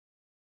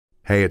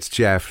Hey, it's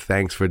Jeff.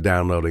 Thanks for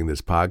downloading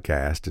this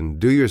podcast. And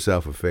do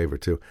yourself a favor,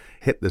 too.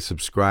 Hit the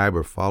subscribe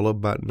or follow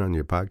button on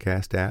your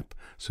podcast app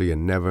so you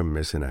never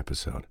miss an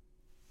episode.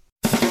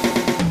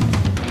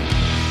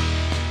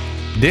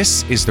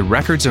 This is the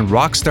Records and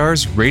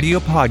Rockstars radio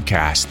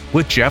podcast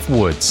with Jeff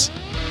Woods.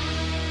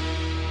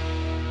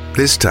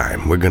 This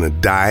time, we're going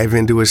to dive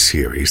into a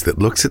series that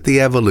looks at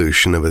the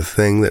evolution of a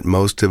thing that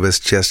most of us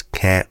just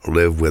can't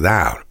live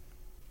without.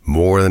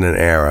 More than an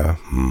era,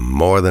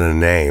 more than a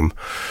name,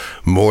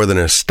 more than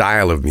a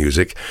style of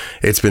music.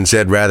 It's been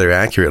said rather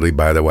accurately,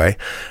 by the way,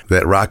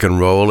 that rock and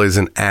roll is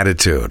an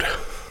attitude.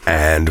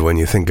 And when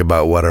you think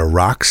about what a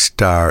rock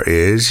star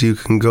is, you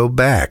can go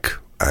back.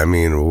 I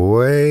mean,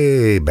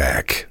 way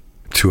back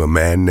to a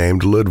man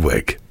named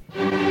Ludwig.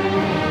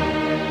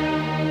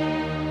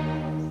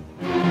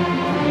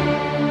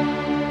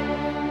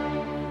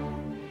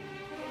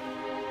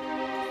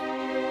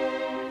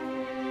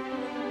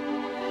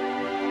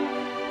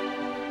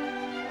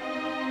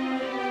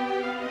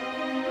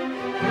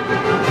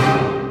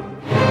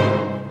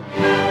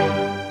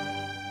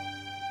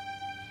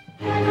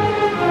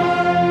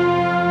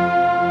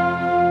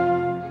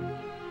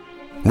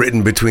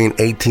 Written between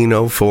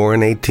 1804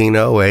 and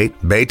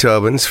 1808,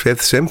 Beethoven's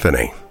Fifth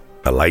Symphony,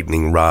 a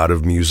lightning rod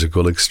of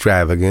musical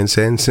extravagance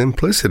and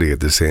simplicity at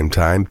the same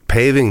time,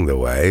 paving the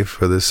way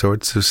for the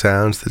sorts of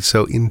sounds that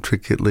so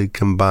intricately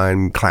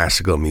combine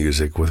classical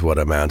music with what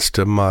amounts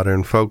to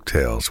modern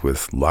folktales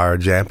with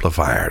large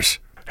amplifiers.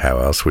 How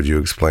else would you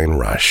explain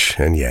Rush,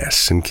 and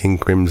Yes, and King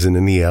Crimson,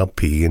 and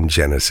ELP, and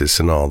Genesis,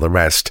 and all the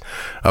rest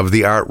of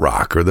the art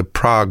rock or the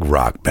prog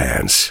rock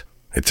bands?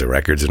 It's a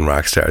Records and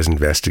Rockstars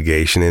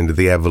investigation into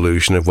the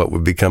evolution of what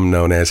would become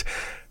known as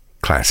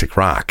classic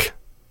rock.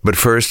 But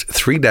first,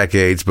 3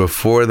 decades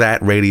before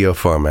that radio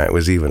format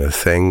was even a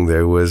thing,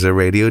 there was a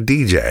radio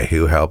DJ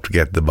who helped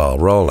get the ball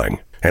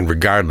rolling. And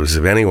regardless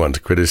of anyone's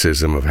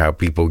criticism of how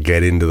people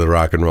get into the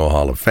Rock and Roll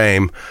Hall of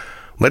Fame,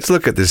 let's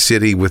look at the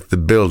city with the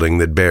building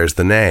that bears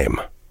the name.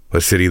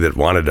 A city that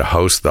wanted to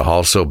host the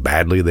hall so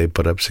badly they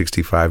put up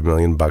 $65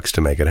 million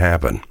to make it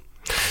happen.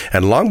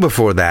 And long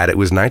before that, it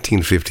was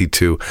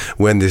 1952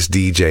 when this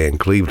DJ in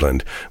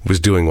Cleveland was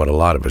doing what a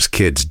lot of us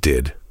kids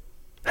did,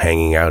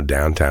 hanging out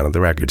downtown at the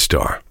record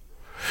store,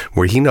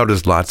 where he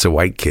noticed lots of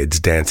white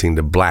kids dancing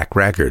to black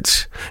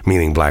records,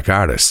 meaning black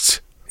artists.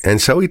 And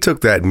so he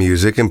took that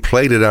music and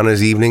played it on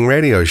his evening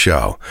radio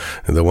show,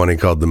 the one he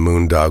called the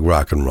Moondog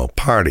Rock and Roll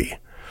Party.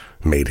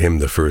 Made him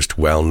the first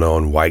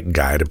well-known white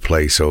guy to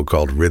play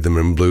so-called rhythm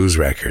and blues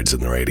records on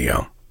the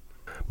radio.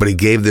 But he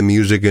gave the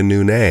music a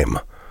new name,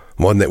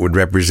 one that would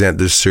represent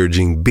the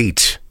surging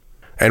beat.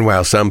 And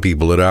while some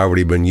people had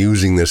already been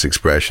using this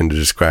expression to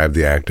describe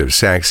the act of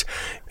sex,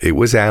 it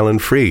was Alan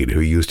Freed who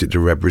used it to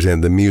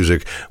represent the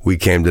music we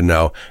came to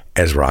know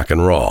as rock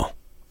and roll.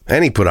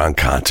 And he put on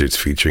concerts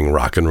featuring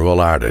rock and roll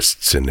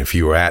artists, and if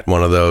you were at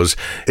one of those,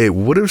 it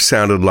would have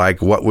sounded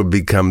like what would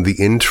become the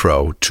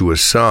intro to a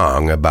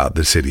song about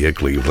the city of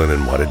Cleveland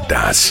and what it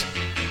does.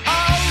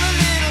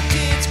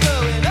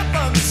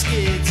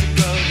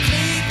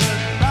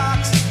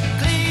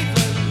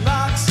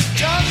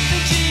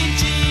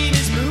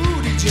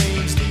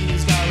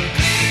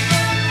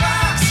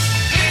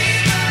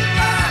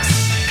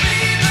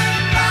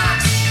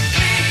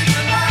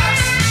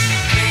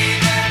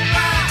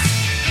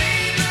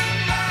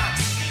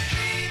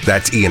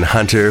 That's Ian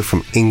Hunter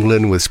from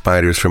England with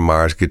Spiders from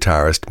Mars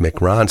guitarist Mick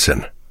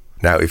Ronson.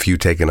 Now, if you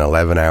take an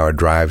 11-hour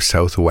drive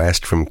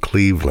southwest from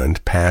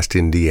Cleveland past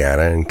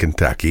Indiana and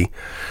Kentucky,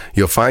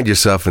 you'll find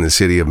yourself in the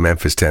city of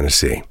Memphis,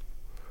 Tennessee,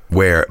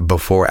 where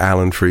before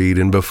Alan Freed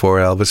and before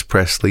Elvis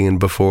Presley and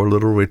before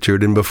Little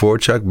Richard and before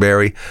Chuck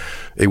Berry,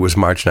 it was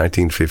March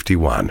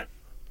 1951,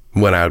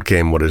 when out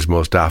came what is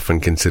most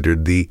often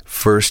considered the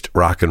first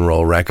rock and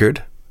roll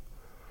record.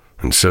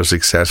 And so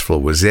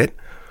successful was it,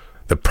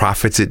 the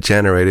profits it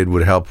generated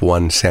would help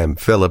one Sam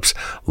Phillips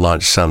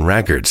launch Sun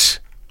Records.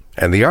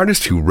 And the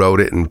artist who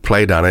wrote it and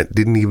played on it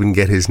didn't even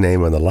get his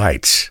name on the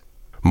lights.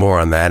 More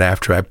on that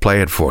after I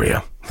play it for you.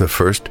 The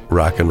first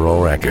rock and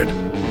roll record.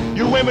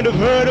 You women have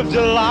heard of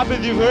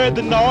jalopies, you've heard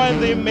the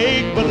noise they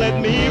make, but let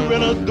me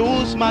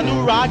introduce my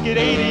new Rocket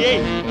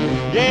 88.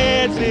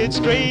 Yes, it's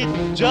straight,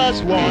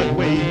 just one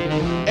way.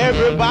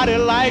 Everybody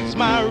likes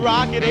my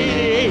Rocket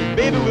 88.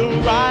 Baby,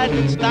 we'll ride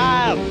in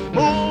style,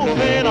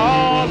 moving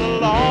all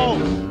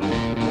along.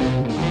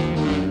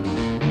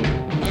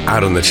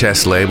 Out on the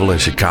Chess label in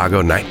Chicago,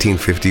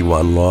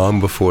 1951, long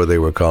before they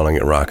were calling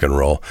it rock and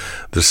roll,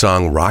 the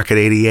song Rocket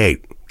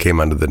 88 came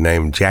under the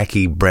name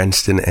Jackie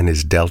Brenston and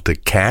his Delta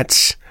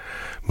Cats,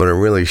 but it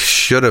really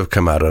should have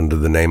come out under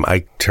the name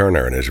Ike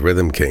Turner and his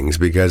Rhythm Kings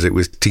because it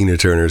was Tina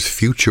Turner's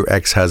future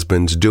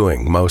ex-husband's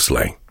doing,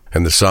 mostly.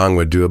 And the song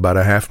would do about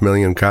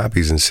 500,000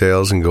 copies in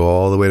sales and go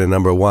all the way to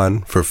number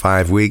 1 for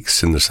 5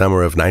 weeks in the summer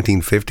of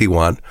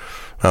 1951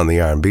 on the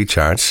R&B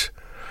charts.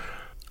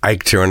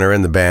 Ike Turner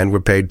and the band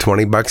were paid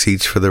 $20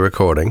 each for the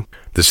recording.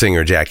 The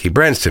singer Jackie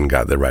Brenston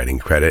got the writing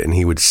credit, and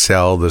he would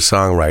sell the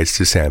song rights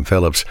to Sam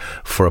Phillips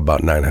for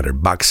about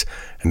 $900,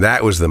 and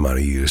that was the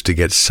money used to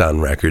get Sun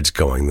Records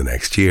going the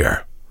next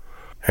year.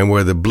 And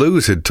where the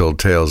blues had told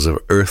tales of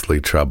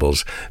earthly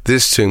troubles,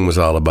 this tune was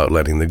all about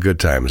letting the good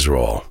times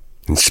roll,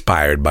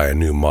 inspired by a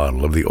new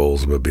model of the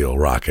Oldsmobile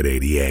Rocket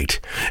 88.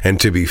 And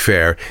to be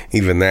fair,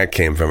 even that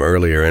came from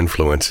earlier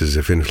influences,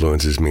 if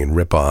influences mean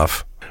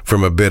rip-off,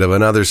 from a bit of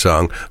another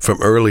song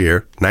from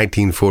earlier,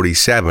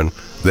 1947,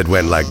 that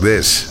went like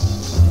this.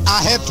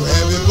 I had to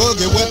have a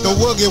boogie with the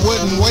woogie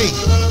wouldn't wait.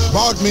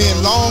 Bought me a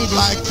long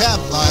black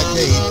Cadillac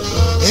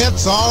 8.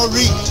 It's all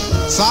reach,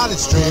 solid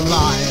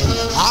streamline.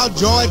 I'll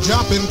joy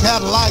jumping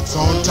Cadillacs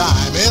on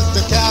time. It's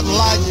the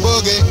Cadillac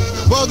boogie,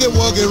 boogie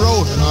woogie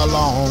rolling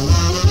along.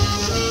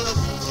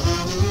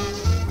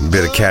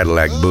 Bit of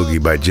Cadillac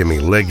Boogie by Jimmy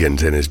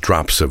Liggins and his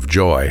Drops of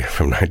Joy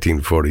from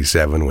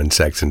 1947, when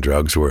sex and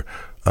drugs were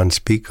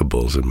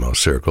unspeakables in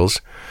most circles,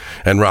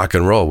 and rock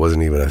and roll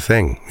wasn't even a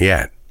thing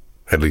yet,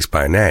 at least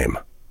by name.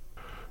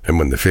 And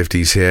when the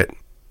 50s hit,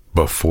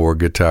 before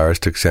guitars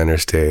took center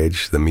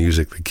stage, the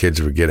music the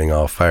kids were getting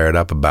all fired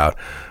up about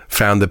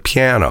found the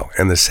piano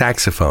and the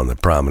saxophone the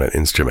prominent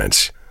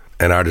instruments.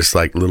 And artists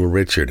like Little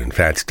Richard and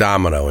Fats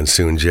Domino and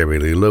soon Jerry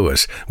Lee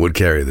Lewis would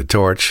carry the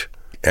torch.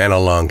 And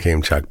along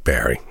came Chuck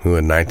Berry, who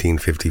in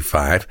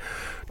 1955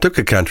 took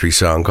a country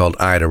song called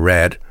Ida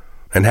Red,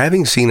 and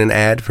having seen an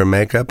ad for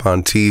makeup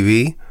on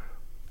TV,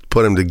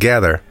 put them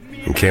together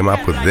and came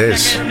up with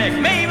this.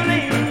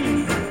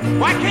 Maybelline,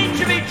 why can't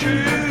you be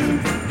true?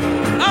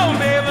 Oh,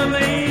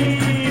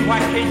 Maybelline, why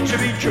can't you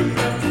be true?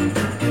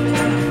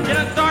 You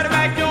done thought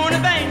about doing the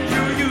things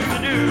you used to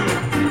do.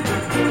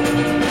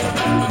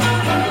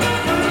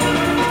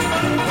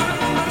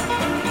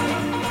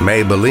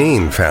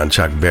 Maybelline found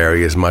Chuck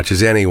Berry as much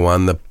as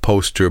anyone the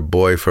poster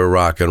boy for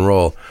rock and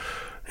roll,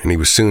 and he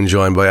was soon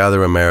joined by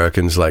other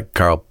Americans like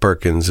Carl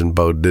Perkins and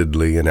Bo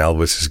Diddley and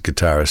Elvis's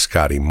guitarist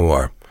Scotty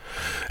Moore.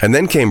 And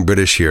then came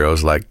British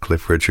heroes like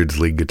Cliff Richard's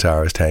lead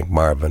guitarist Hank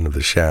Marvin of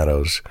the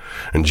Shadows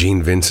and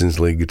Gene Vincent's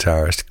lead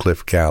guitarist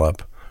Cliff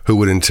Gallup, who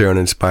would in turn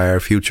inspire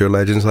future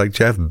legends like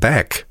Jeff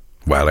Beck,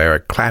 while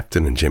Eric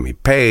Clapton and Jimmy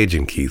Page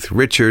and Keith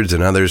Richards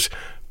and others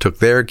took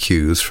their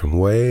cues from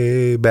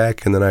way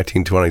back in the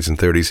 1920s and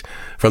 30s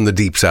from the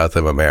deep south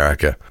of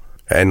America.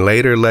 And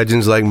later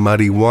legends like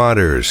Muddy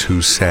Waters,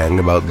 who sang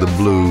about the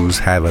blues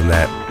having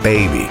that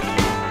baby.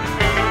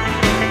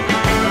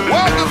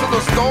 Well, this is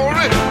a story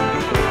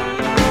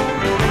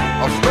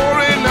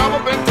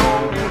never been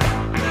told.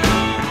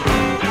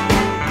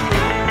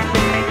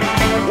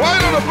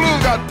 One of the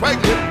blues got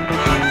pregnant,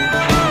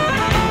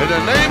 and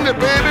they named the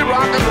baby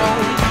rock and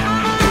roll.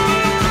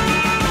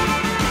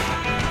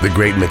 The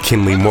great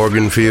McKinley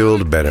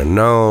Morganfield, better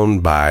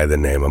known by the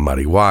name of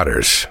Muddy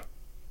Waters.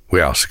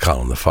 We also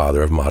call him the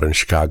father of modern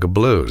Chicago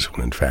blues,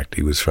 when in fact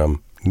he was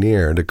from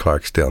near to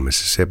Clarksdale,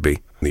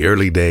 Mississippi. In the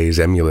early days,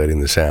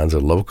 emulating the sounds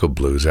of local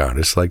blues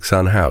artists like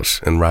Son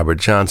House and Robert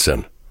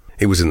Johnson.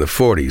 It was in the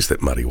 40s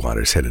that Muddy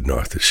Waters headed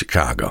north to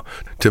Chicago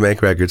to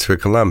make records for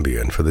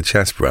Columbia and for the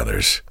Chess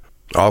Brothers.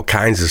 All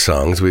kinds of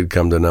songs we'd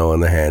come to know in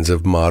the hands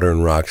of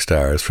modern rock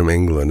stars from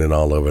England and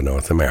all over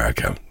North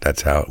America.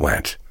 That's how it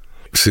went.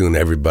 Soon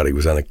everybody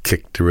was on a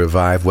kick to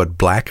revive what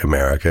Black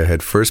America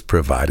had first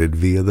provided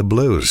via the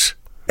blues.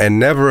 And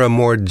never a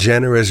more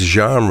generous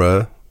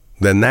genre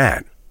than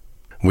that,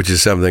 which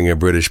is something a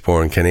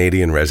British-born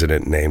Canadian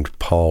resident named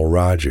Paul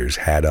Rogers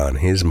had on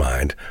his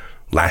mind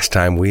last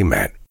time we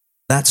met.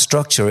 That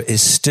structure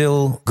is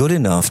still good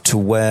enough to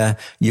where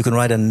you can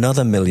write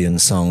another 1,000,000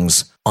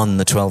 songs on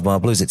the 12-bar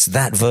blues. It's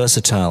that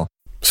versatile.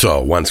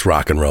 So once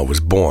rock and roll was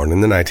born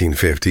in the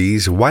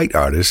 1950s, white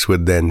artists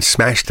would then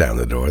smash down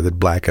the door that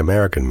Black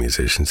American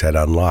musicians had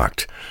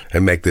unlocked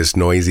and make this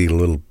noisy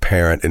little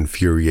parent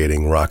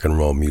infuriating rock and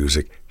roll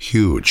music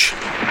huge.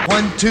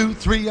 1, 2,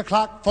 3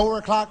 o'clock, 4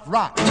 o'clock,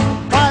 rock.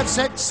 5,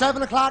 6,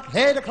 7 o'clock,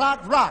 8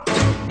 o'clock, rock.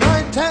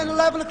 9, 10,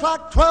 11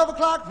 o'clock, 12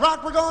 o'clock,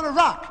 rock. We're gonna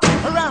rock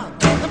around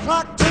the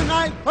clock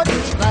tonight. Put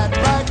your glad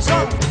rags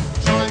on.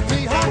 Join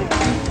me home.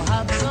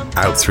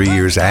 Out 3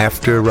 years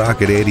after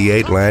Rocket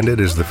 88 landed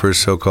as the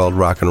first so-called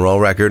rock and roll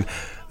record,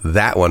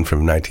 that one from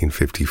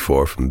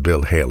 1954 from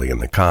Bill Haley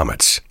and the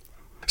Comets.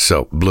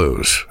 So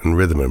blues and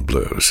rhythm and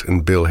blues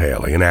and Bill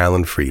Haley and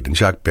Alan Freed and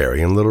Chuck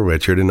Berry and Little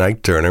Richard and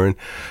Ike Turner and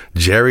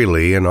Jerry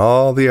Lee and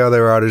all the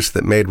other artists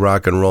that made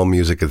rock and roll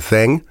music a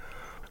thing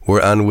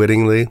were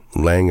unwittingly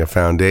laying a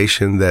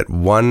foundation that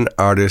one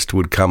artist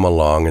would come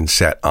along and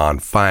set on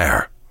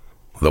fire.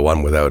 The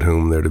one without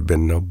whom there'd have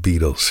been no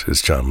Beatles,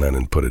 as John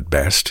Lennon put it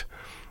best.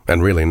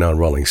 And really no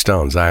Rolling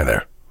Stones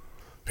either.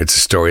 It's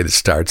a story that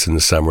starts in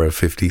the summer of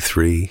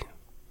 '53.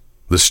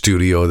 The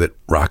studio that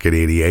Rocket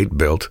 88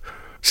 built,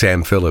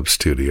 Sam Phillips'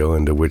 studio,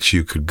 into which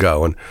you could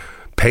go and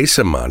pay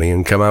some money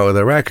and come out with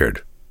a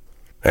record.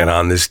 And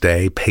on this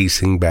day,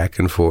 pacing back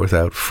and forth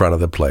out front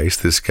of the place,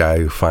 this guy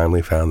who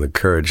finally found the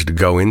courage to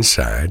go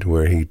inside,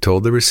 where he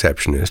told the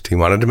receptionist he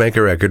wanted to make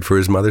a record for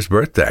his mother's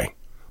birthday,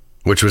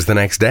 which was the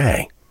next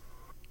day.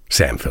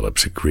 Sam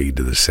Phillips agreed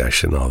to the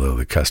session, although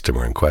the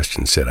customer in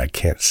question said, "I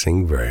can't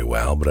sing very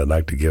well, but I'd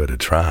like to give it a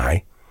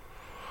try."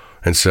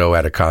 And so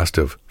at a cost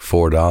of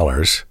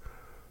 $4,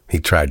 he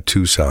tried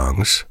 2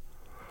 songs.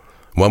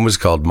 One was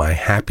called My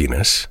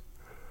Happiness,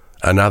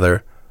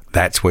 Another,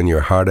 That's When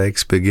Your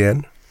Heartaches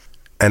Begin.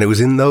 And it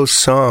was in those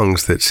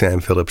songs that Sam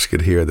Phillips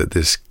could hear that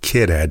this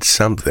kid had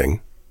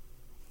something.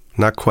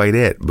 Not quite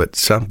it, but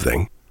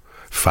something.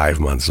 5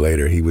 months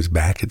later, he was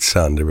back at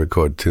Sun to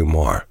record 2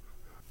 more.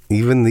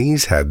 Even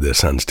these had the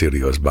Sun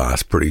Studios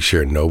boss pretty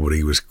sure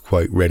nobody was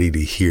quite ready to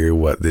hear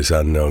what this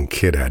unknown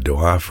kid had to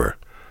offer.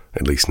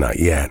 At least not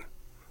yet.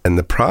 And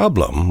the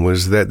problem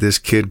was that this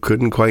kid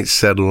couldn't quite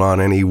settle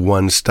on any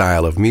one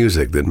style of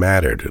music that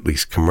mattered, at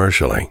least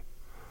commercially.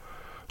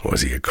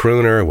 Was he a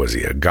crooner? Was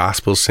he a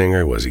gospel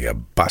singer? Was he a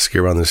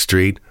busker on the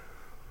street?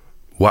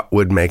 What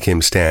would make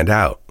him stand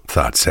out,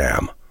 thought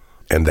Sam.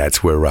 And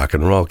that's where rock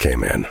and roll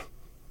came in.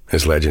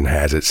 As legend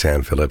has it,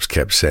 Sam Phillips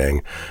kept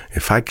saying,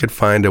 if I could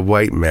find a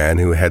white man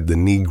who had the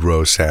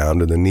Negro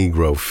sound and the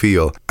Negro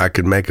feel, I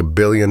could make $1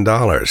 billion.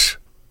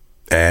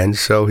 And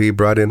so he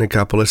brought in a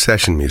couple of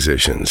session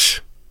musicians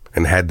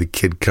and had the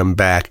kid come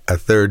back a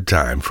third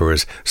time for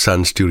his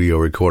Sun Studio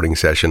recording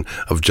session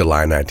of July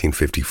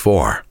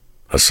 1954.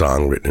 A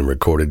song written and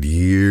recorded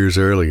years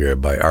earlier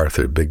by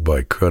Arthur Big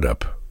Boy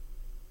Crudup,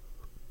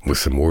 with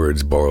some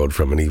words borrowed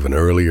from an even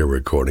earlier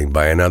recording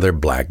by another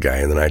black guy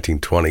in the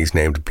 1920s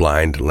named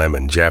Blind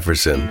Lemon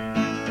Jefferson.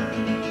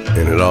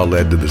 And it all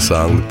led to the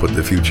song that put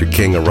the future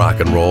king of rock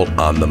and roll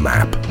on the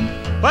map.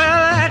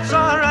 Well, that's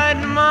all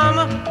right,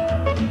 Mama.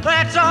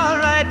 That's all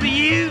right for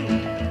you.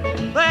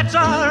 That's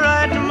all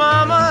right,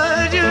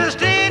 Mama.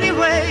 Just any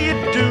way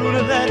you do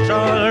it, that's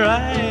all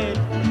right.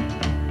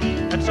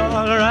 That's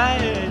all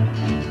right.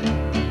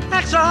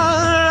 That's all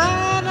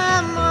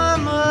right,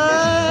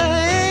 Mama.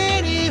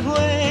 Any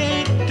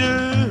way you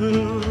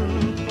do.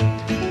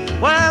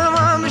 Well,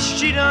 Mama,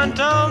 she done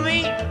told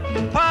me.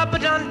 Papa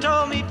done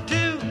told me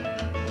too.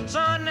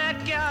 Son,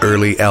 that guy.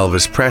 Early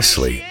Elvis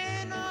Presley.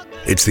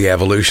 It's the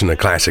evolution of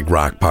classic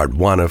rock, part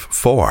 1 of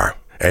 4,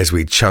 as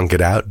we chunk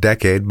it out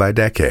decade by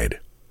decade.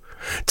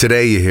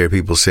 Today you hear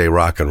people say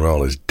rock and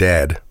roll is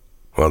dead.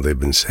 Well, they've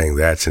been saying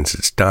that since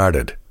it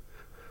started.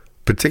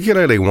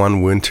 Particularly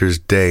one winter's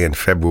day in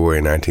February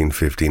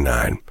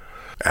 1959,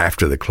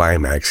 after the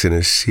climax in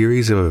a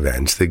series of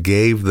events that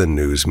gave the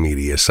news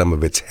media some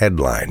of its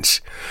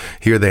headlines.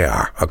 Here they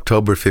are.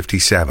 October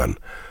 57,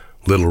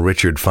 Little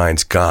Richard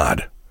finds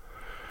God.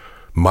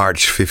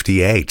 March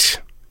 58,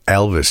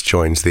 Elvis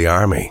joins the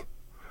army.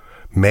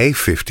 May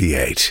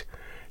 58,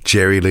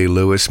 Jerry Lee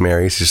Lewis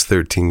marries his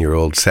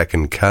 13-year-old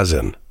second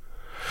cousin.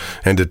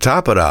 And to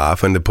top it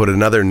off, and to put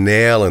another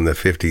nail in the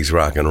 50s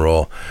rock and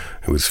roll,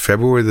 it was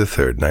February the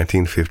 3rd,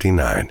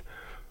 1959,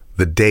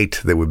 the date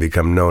that would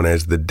become known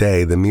as the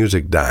day the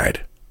music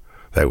died.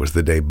 That was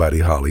the day Buddy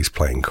Holly's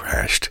plane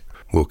crashed.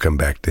 We'll come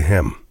back to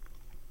him.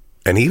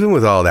 And even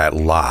with all that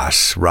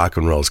loss, rock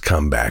and roll's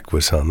comeback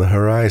was on the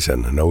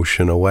horizon, an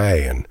ocean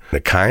away, and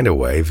a kind of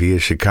way via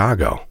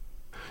Chicago.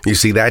 You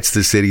see, that's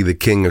the city the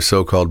king of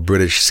so-called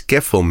British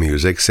skiffle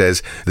music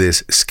says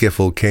this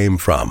skiffle came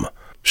from.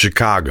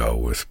 Chicago,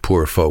 with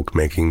poor folk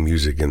making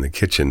music in the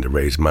kitchen to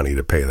raise money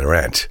to pay the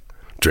rent,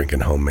 drinking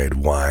homemade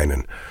wine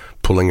and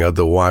pulling out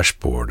the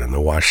washboard and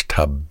the wash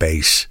tub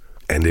bass,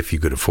 and if you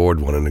could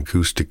afford one, an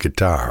acoustic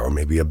guitar or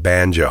maybe a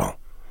banjo.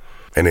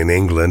 And in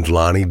England,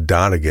 Lonnie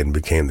Donegan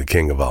became the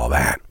king of all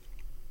that.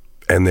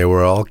 And there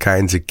were all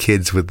kinds of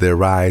kids with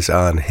their eyes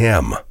on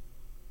him,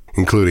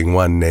 including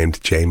one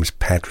named James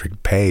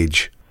Patrick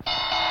Page.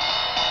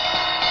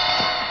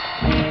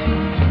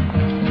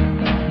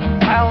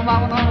 Well,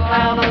 Mama don't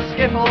allow no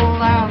skiffle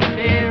down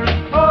here.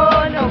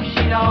 Oh, no,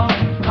 she don't.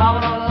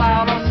 Mama don't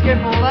allow no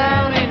skiffle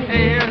down in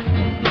here.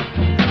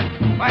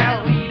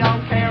 Well, we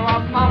don't care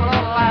what Mama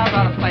don't allow.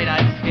 Gotta play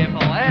that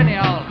skiffle any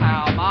old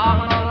how.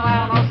 Mama don't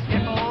allow no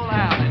skiffle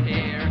down in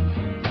here.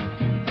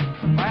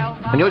 Well,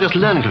 And you're just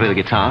learning to play the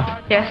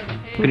guitar? Yes,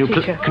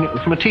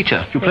 From a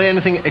teacher? Do you play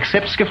anything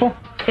except skiffle?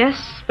 Yes,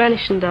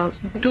 Spanish and dance.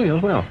 Do you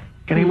as well?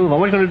 Getting move on.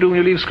 What are you going to do when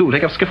you leave school?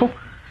 Take up skiffle?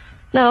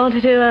 No, I want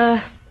to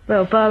do,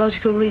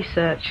 biological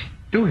research.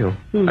 Do you?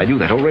 I knew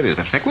that already, as a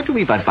matter of fact. What do you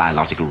mean by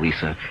biological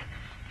research?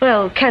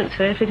 Well,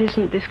 cancer, if it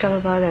isn't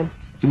discovered by then.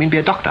 You mean be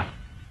a doctor?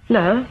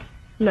 No,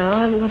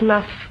 I haven't got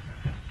enough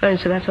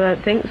brains for that, I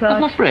don't think. So Not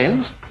enough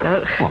brains?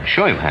 No. Oh, I'm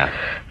sure you have.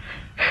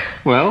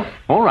 Well,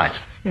 all right.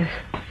 Yes.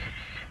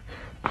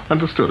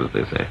 Understood, as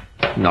they say.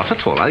 Not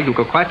at all. I think you've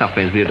got quite enough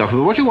brains to be a doctor.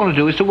 But what you want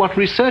to do is to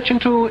research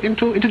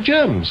into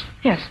germs.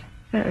 Yes,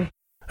 very.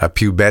 A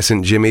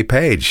pubescent Jimmy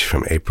Page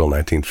from April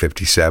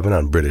 1957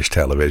 on British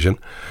television,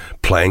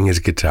 playing his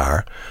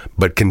guitar,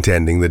 but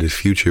contending that his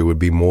future would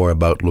be more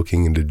about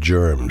looking into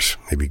germs,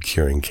 maybe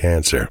curing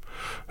cancer.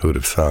 Who'd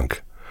have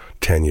thunk?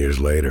 10 years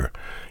later,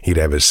 he'd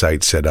have his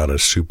sights set on a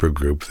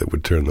supergroup that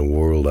would turn the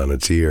world on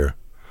its ear.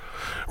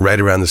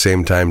 Right around the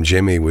same time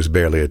Jimmy was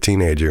barely a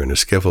teenager in a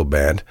skiffle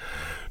band,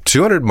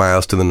 200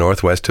 miles to the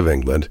northwest of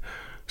England,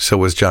 so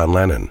was John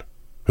Lennon,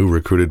 who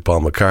recruited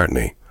Paul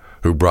McCartney,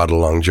 who brought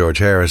along George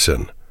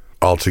Harrison,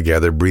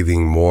 altogether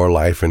breathing more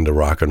life into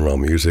rock and roll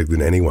music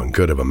than anyone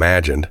could have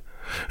imagined.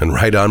 And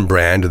right on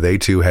brand, they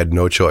too had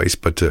no choice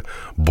but to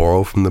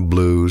borrow from the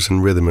blues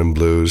and rhythm and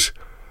blues,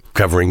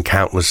 covering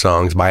countless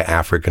songs by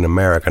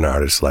African-American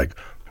artists like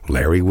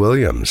Larry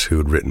Williams,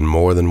 who'd written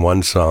more than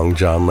one song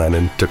John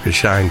Lennon took a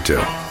shine to.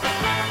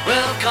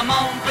 Well, come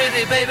on,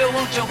 pretty baby,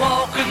 won't you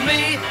walk with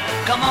me?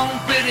 Come on,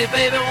 pretty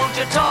baby, won't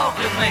you talk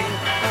with me?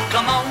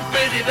 Come on,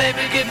 pretty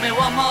baby, give me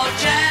one more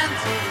chance.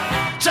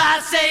 Try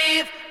to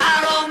save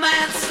our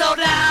romance, slow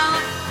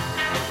down.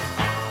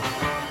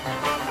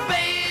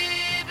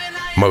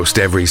 Most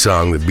every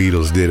song the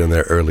Beatles did in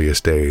their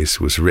earliest days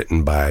was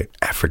written by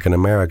African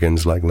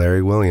Americans like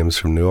Larry Williams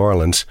from New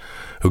Orleans,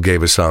 who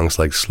gave us songs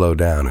like Slow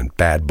Down and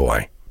Bad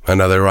Boy.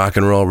 Another rock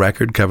and roll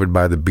record covered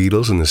by the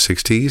Beatles in the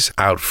 60s,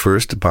 out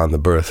first upon the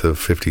birth of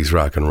 50s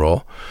rock and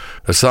roll.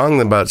 A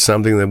song about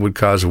something that would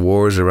cause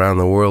wars around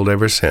the world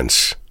ever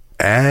since.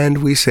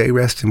 And we say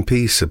rest in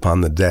peace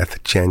upon the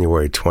death,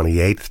 January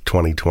 28th,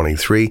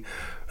 2023,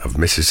 of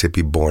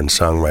Mississippi-born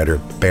songwriter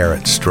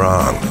Barrett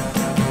Strong.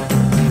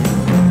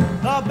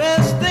 The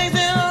best things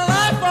in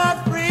life are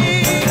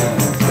free,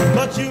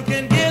 but you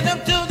can give them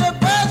to the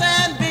birds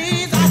and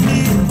bees. I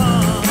need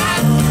fun.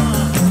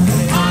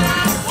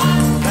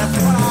 That's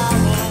what I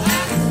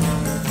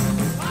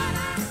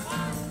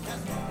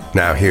want.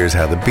 Now here's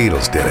how the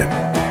Beatles did it.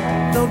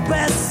 The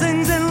best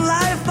things in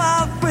life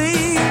are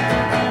free,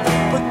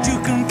 but you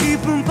can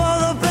keep them for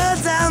the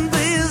birds and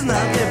bees.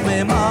 Now give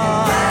me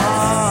more.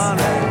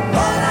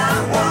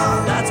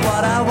 That's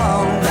what I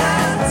want.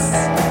 That's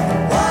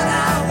what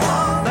I want.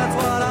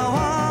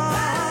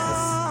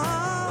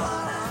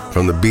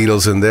 From the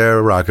Beatles and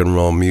their rock and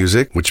roll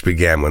music, which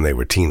began when they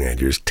were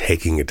teenagers,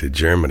 taking it to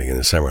Germany in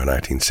the summer of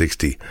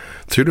 1960,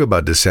 through to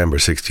about December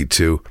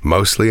 62,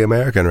 mostly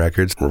American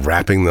records,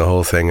 wrapping the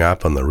whole thing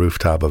up on the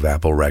rooftop of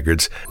Apple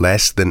Records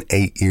less than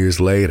 8 years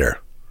later.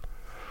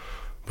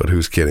 But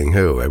who's kidding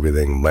who?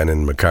 Everything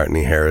Lennon,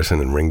 McCartney, Harrison,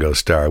 and Ringo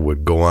Starr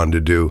would go on to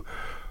do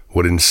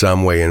would in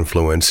some way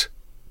influence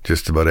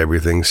just about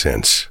everything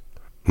since.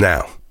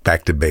 Now,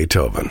 back to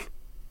Beethoven.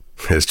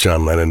 As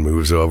John Lennon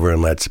moves over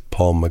and lets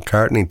Paul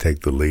McCartney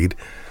take the lead,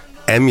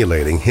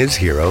 emulating his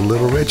hero,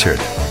 Little Richard.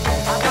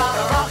 I got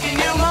a rocking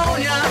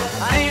pneumonia,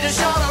 I need a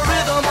shot of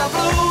rhythm or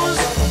blues.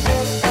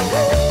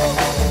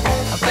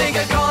 I think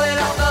I call it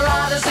off the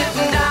rider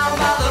sitting down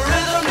by the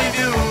rhythm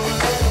reviews.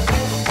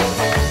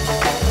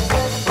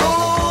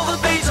 Roll over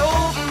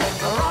Beethoven,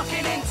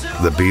 rocking into...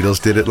 The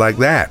Beatles did it like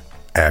that,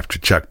 after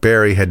Chuck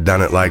Berry had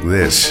done it like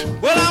this.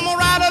 Well, I'm gonna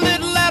write a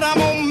little letter, I'm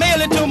gonna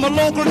mail it to my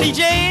local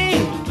DJ.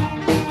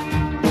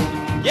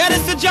 Yeah,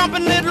 this is a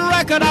jumping little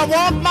record I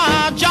want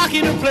my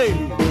jockey to play.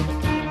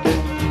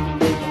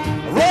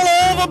 Roll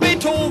over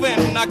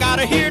Beethoven, I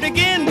gotta hear it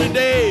again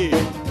today.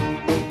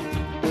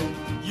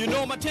 You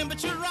know my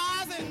temperature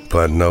rising.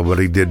 But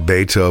nobody did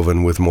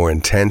Beethoven with more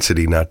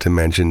intensity, not to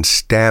mention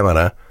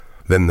stamina,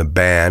 than the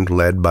band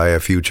led by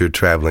a future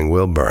traveling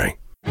Wilbury.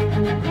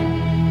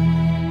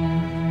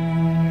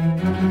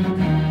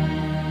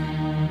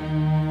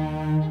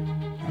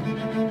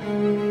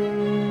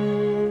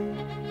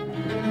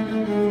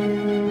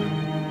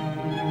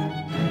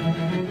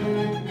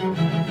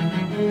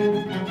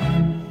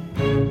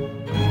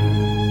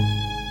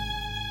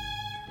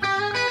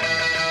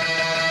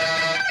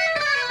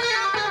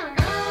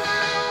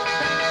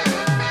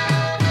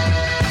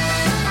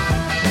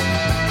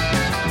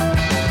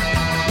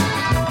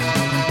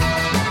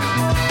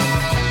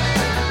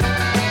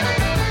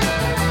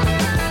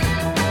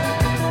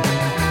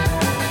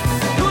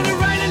 Gonna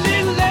write a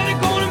little letter,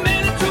 gonna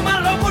mail it to my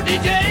local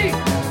DJ.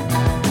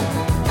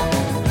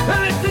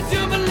 And listen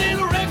to my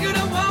little record,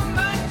 I want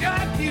my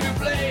jockey to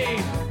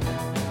play.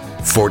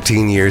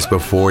 14 years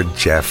before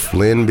Jeff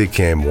Lynne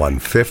became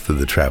one-fifth of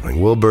the traveling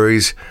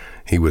Wilburys,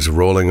 he was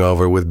rolling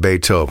over with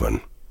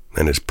Beethoven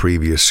and his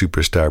previous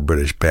superstar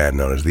British band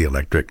known as the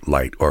Electric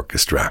Light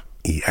Orchestra,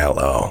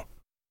 ELO.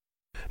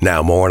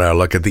 Now more on our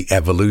look at the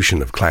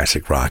evolution of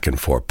classic rock in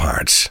 4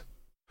 parts.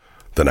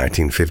 The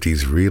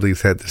 1950s really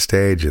set the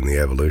stage in the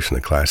evolution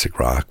of classic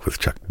rock, with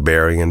Chuck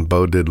Berry and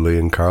Bo Diddley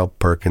and Carl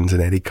Perkins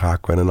and Eddie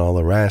Cochran and all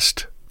the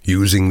rest,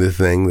 using the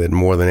thing that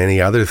more than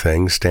any other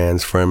thing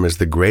stands firm as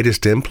the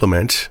greatest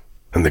implement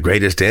and the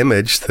greatest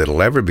image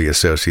that'll ever be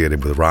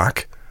associated with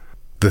rock.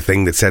 The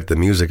thing that set the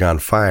music on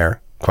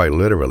fire, quite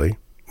literally,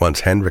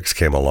 once Hendrix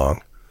came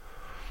along.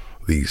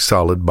 The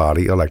solid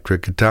body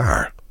electric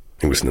guitar.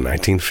 It was in the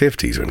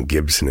 1950s when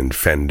Gibson and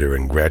Fender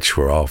and Gretsch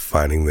were all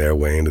finding their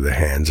way into the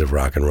hands of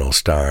rock and roll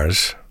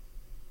stars.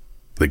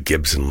 The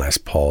Gibson Les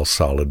Paul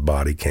solid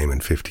body came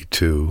in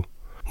 52.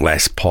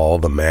 Les Paul,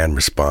 the man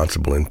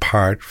responsible in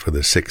part for the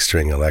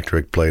 6-string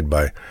electric played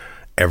by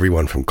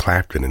everyone from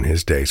Clapton in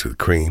his days with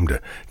Cream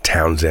to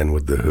Townsend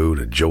with The Who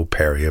to Joe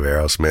Perry of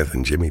Aerosmith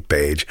and Jimmy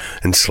Page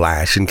and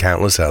Slash and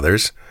countless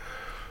others.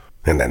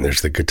 And then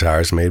there's the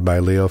guitars made by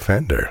Leo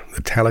Fender,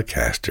 the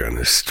Telecaster and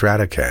the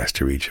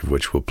Stratocaster, each of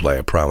which will play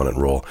a prominent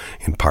role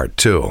in part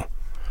 2.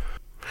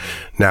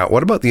 Now,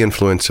 what about the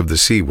influence of the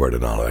C word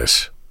in all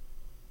this?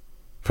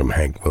 From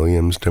Hank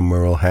Williams to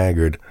Merle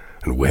Haggard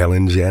and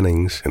Waylon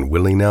Jennings and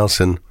Willie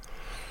Nelson.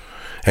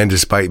 And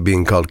despite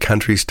being called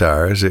country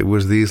stars, it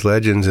was these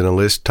legends in a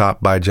list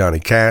topped by Johnny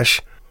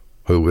Cash,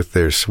 who with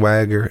their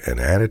swagger and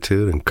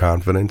attitude and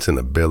confidence and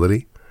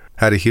ability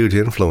had a huge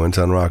influence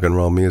on rock and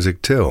roll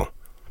music too.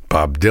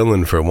 Bob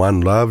Dylan, for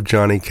one, loved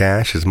Johnny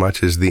Cash as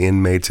much as the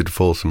inmates at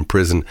Folsom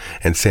Prison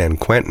and San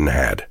Quentin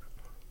had,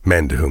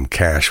 men to whom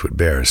Cash would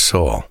bare his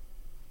soul.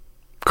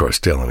 Of course,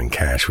 Dylan and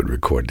Cash would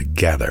record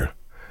together,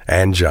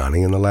 and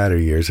Johnny, in the latter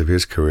years of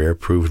his career,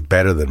 proved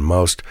better than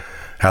most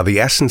how the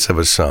essence of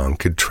a song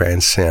could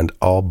transcend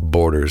all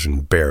borders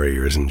and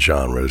barriers and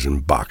genres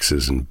and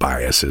boxes and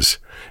biases,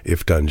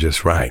 if done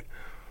just right.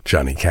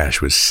 Johnny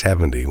Cash was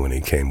 70 when he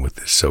came with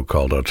this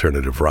so-called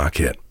alternative rock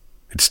hit.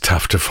 It's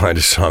tough to find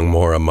a song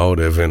more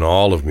emotive in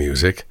all of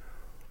music.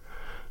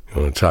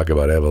 You want to talk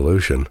about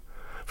evolution?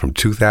 From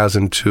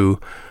 2002,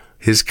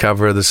 his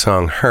cover of the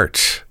song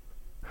Hurts,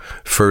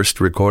 first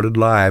recorded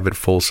live at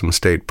Folsom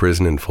State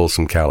Prison in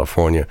Folsom,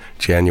 California,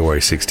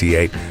 January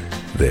 68.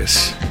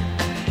 This.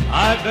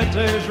 I bet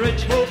there's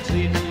rich folks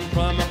eating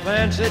from a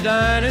fancy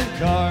dining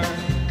car.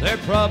 They're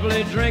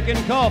probably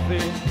drinking coffee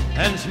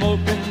and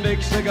smoking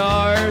big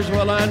cigars.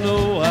 Well, I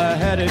know I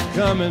had it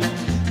coming.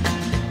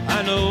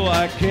 I know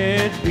I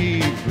can't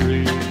be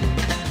free.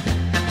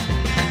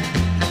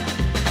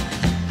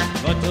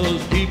 But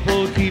those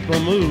people keep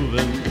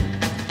a-moving,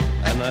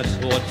 and that's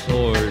what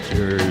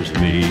tortures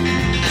me.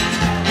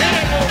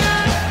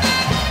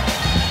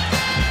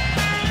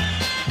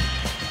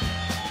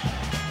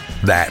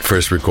 That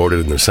first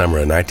recorded in the summer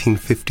of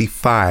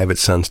 1955 at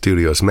Sun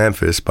Studios,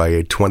 Memphis by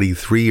a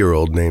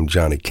 23-year-old named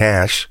Johnny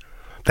Cash.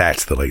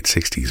 That's the late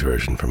 60s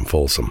version from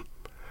Folsom.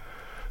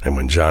 And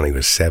when Johnny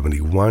was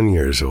 71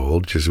 years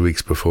old, just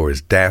weeks before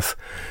his death,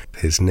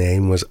 his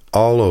name was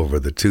all over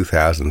the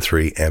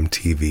 2003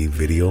 MTV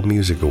Video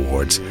Music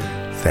Awards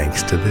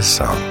thanks to this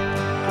song.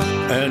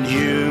 And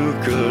you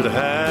could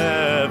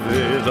have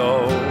it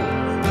all,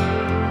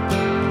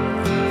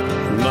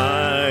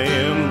 my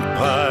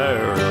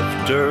empire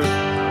of dirt.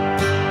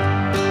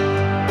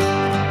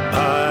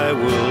 I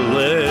will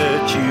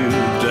let you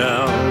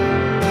down.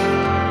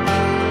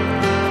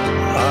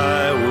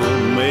 I will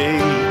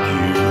make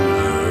you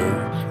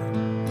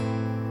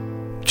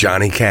hurt.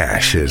 Johnny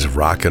Cash is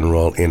rock and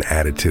roll in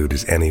attitude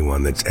as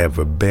anyone that's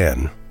ever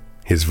been.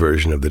 His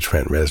version of the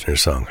Trent Reznor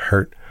song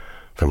Hurt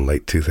from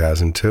late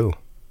 2002.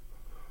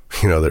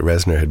 You know that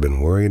Reznor had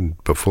been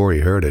worried before he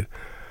heard it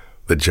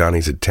that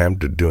Johnny's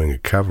attempt at doing a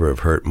cover of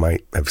Hurt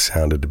might have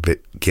sounded a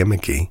bit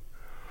gimmicky.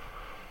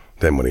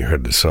 Then when he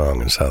heard the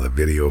song and saw the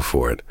video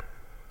for it,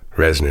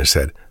 Reznor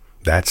said,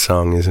 "That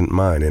song isn't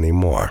mine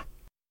anymore."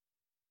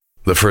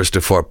 The first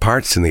of four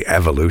parts in the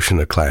evolution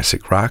of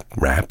classic rock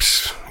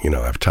raps,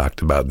 I've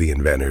talked about the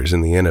inventors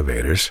and the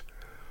innovators,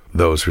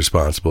 those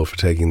responsible for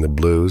taking the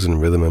blues and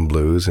rhythm and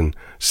blues and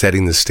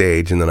setting the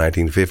stage in the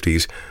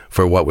 1950s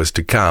for what was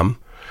to come.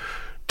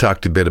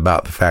 Talked a bit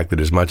about the fact that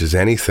as much as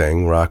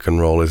anything, rock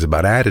and roll is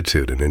about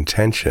attitude and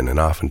intention and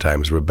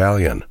oftentimes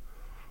rebellion.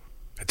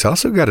 It's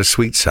also got a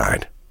sweet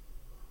side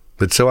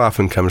that so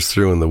often comes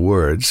through in the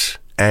words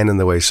and in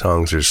the way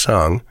songs are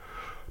sung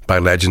by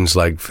legends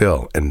like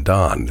Phil and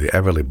Don, the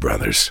Everly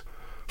Brothers,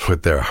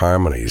 with their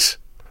harmonies.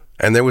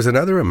 And there was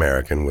another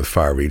American with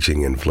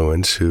far-reaching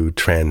influence who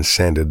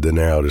transcended the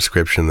narrow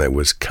description that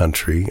was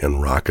country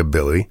and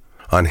rockabilly,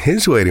 on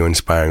his way to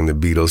inspiring the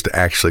Beatles to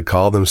actually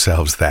call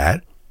themselves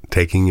that,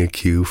 taking a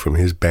cue from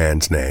his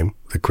band's name,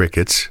 the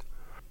Crickets,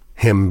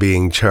 him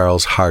being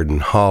Charles Hardin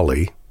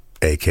Hawley,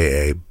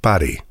 a.k.a.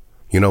 Buddy.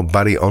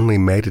 Buddy only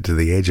made it to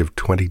the age of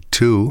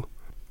 22,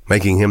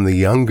 making him the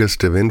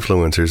youngest of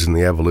influencers in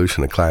the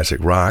evolution of classic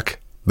rock,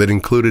 that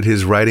included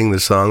his writing the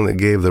song that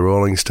gave the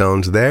Rolling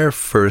Stones their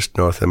first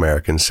North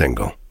American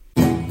single.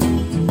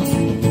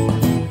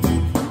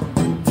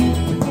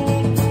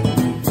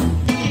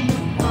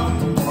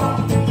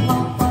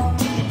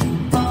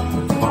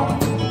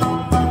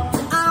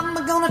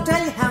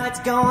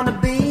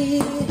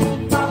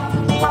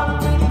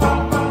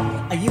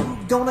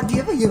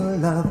 Your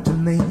love to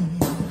me.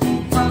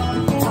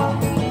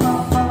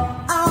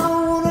 I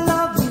wanna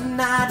love you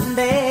night and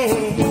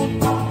day.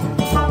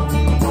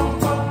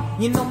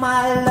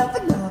 My love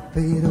will not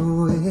fade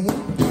away.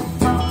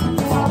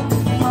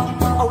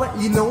 Oh,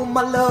 well,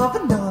 my love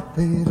will not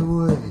fade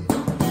away.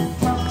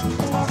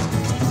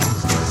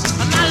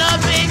 My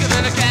love bigger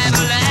than a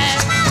Cadillac.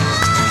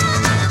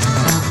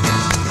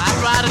 I'd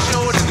ride a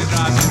short and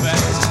drive you back.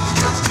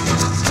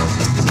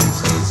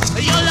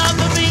 Your love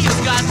for me has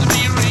got to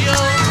be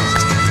real.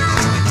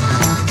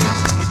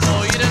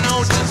 For you to know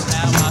just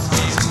how I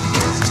feel.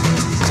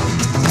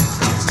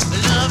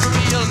 Love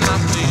real, not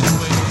fade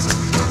away.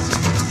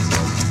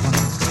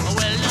 Oh,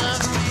 well,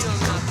 love real,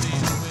 not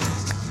fade away.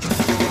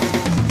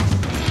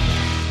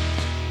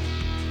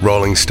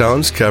 Rolling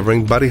Stones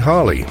covering Buddy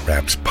Holly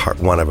wraps part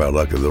one of our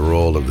look at the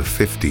role of the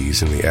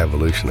 50s in the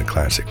evolution of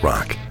classic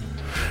rock.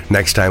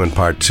 Next time in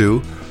part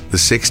two, the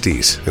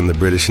 60s in the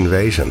British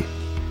invasion.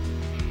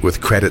 With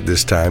credit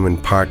this time in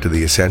part to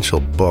the essential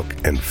book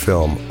and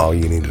film All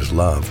You Need Is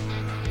Love,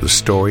 the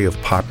story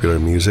of popular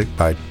music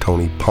by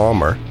Tony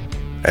Palmer,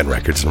 and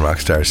Records and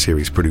Rockstar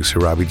series producer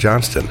Robbie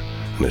Johnston,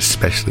 and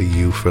especially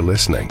you for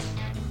listening.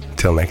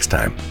 Till next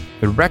time.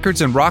 The Records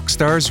and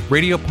Rockstars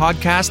radio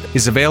podcast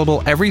is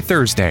available every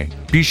Thursday.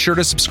 Be sure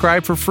to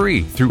subscribe for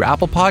free through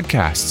Apple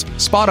Podcasts,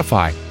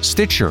 Spotify,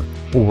 Stitcher,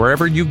 or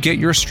wherever you get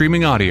your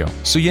streaming audio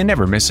so you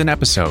never miss an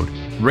episode.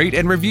 Rate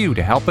and review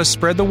to help us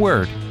spread the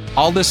word.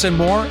 All this and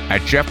more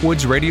at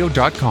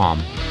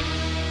jeffwoodsradio.com.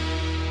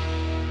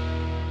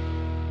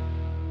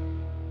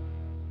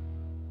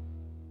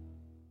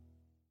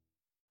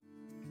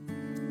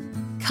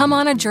 Come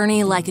on a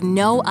journey like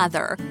no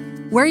other,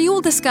 where you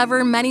will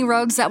discover many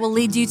roads that will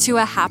lead you to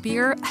a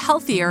happier,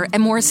 healthier,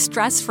 and more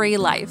stress-free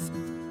life.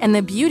 And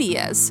the beauty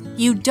is,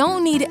 you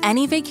don't need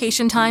any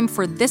vacation time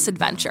for this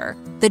adventure.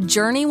 The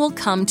journey will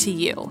come to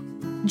you.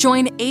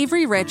 Join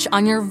Avery Rich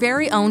on your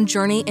very own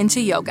journey into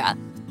yoga.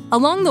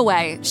 Along the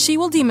way, she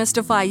will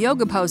demystify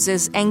yoga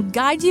poses and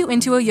guide you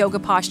into a yoga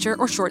posture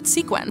or short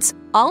sequence,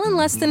 all in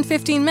less than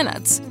 15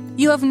 minutes.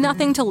 You have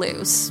nothing to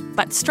lose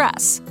but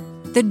stress.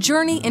 The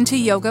Journey into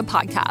Yoga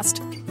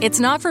podcast. It's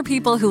not for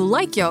people who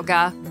like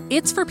yoga,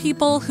 it's for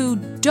people who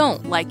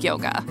don't like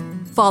yoga.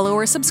 Follow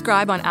or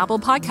subscribe on Apple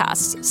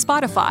Podcasts,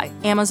 Spotify,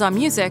 Amazon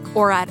Music,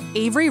 or at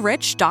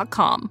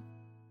averyrich.com.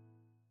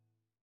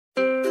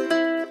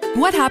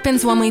 What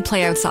happens when we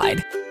play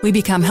outside? We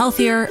become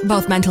healthier,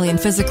 both mentally and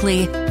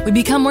physically. We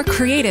become more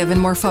creative and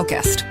more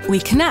focused. We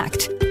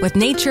connect with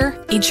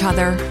nature, each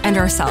other, and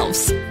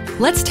ourselves.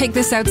 Let's Take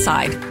This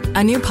Outside,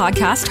 a new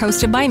podcast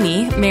hosted by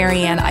me,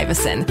 Marianne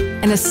Iveson,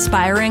 an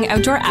aspiring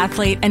outdoor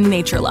athlete and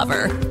nature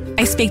lover.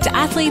 I speak to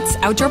athletes,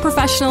 outdoor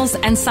professionals,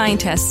 and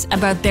scientists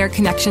about their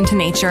connection to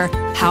nature,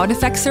 how it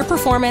affects their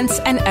performance,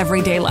 and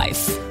everyday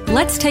life.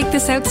 Let's Take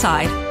This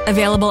Outside,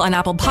 available on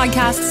Apple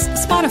Podcasts,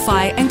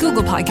 Spotify, and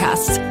Google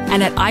Podcasts,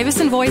 and at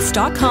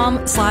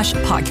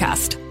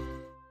ivesonvoice.com/podcast.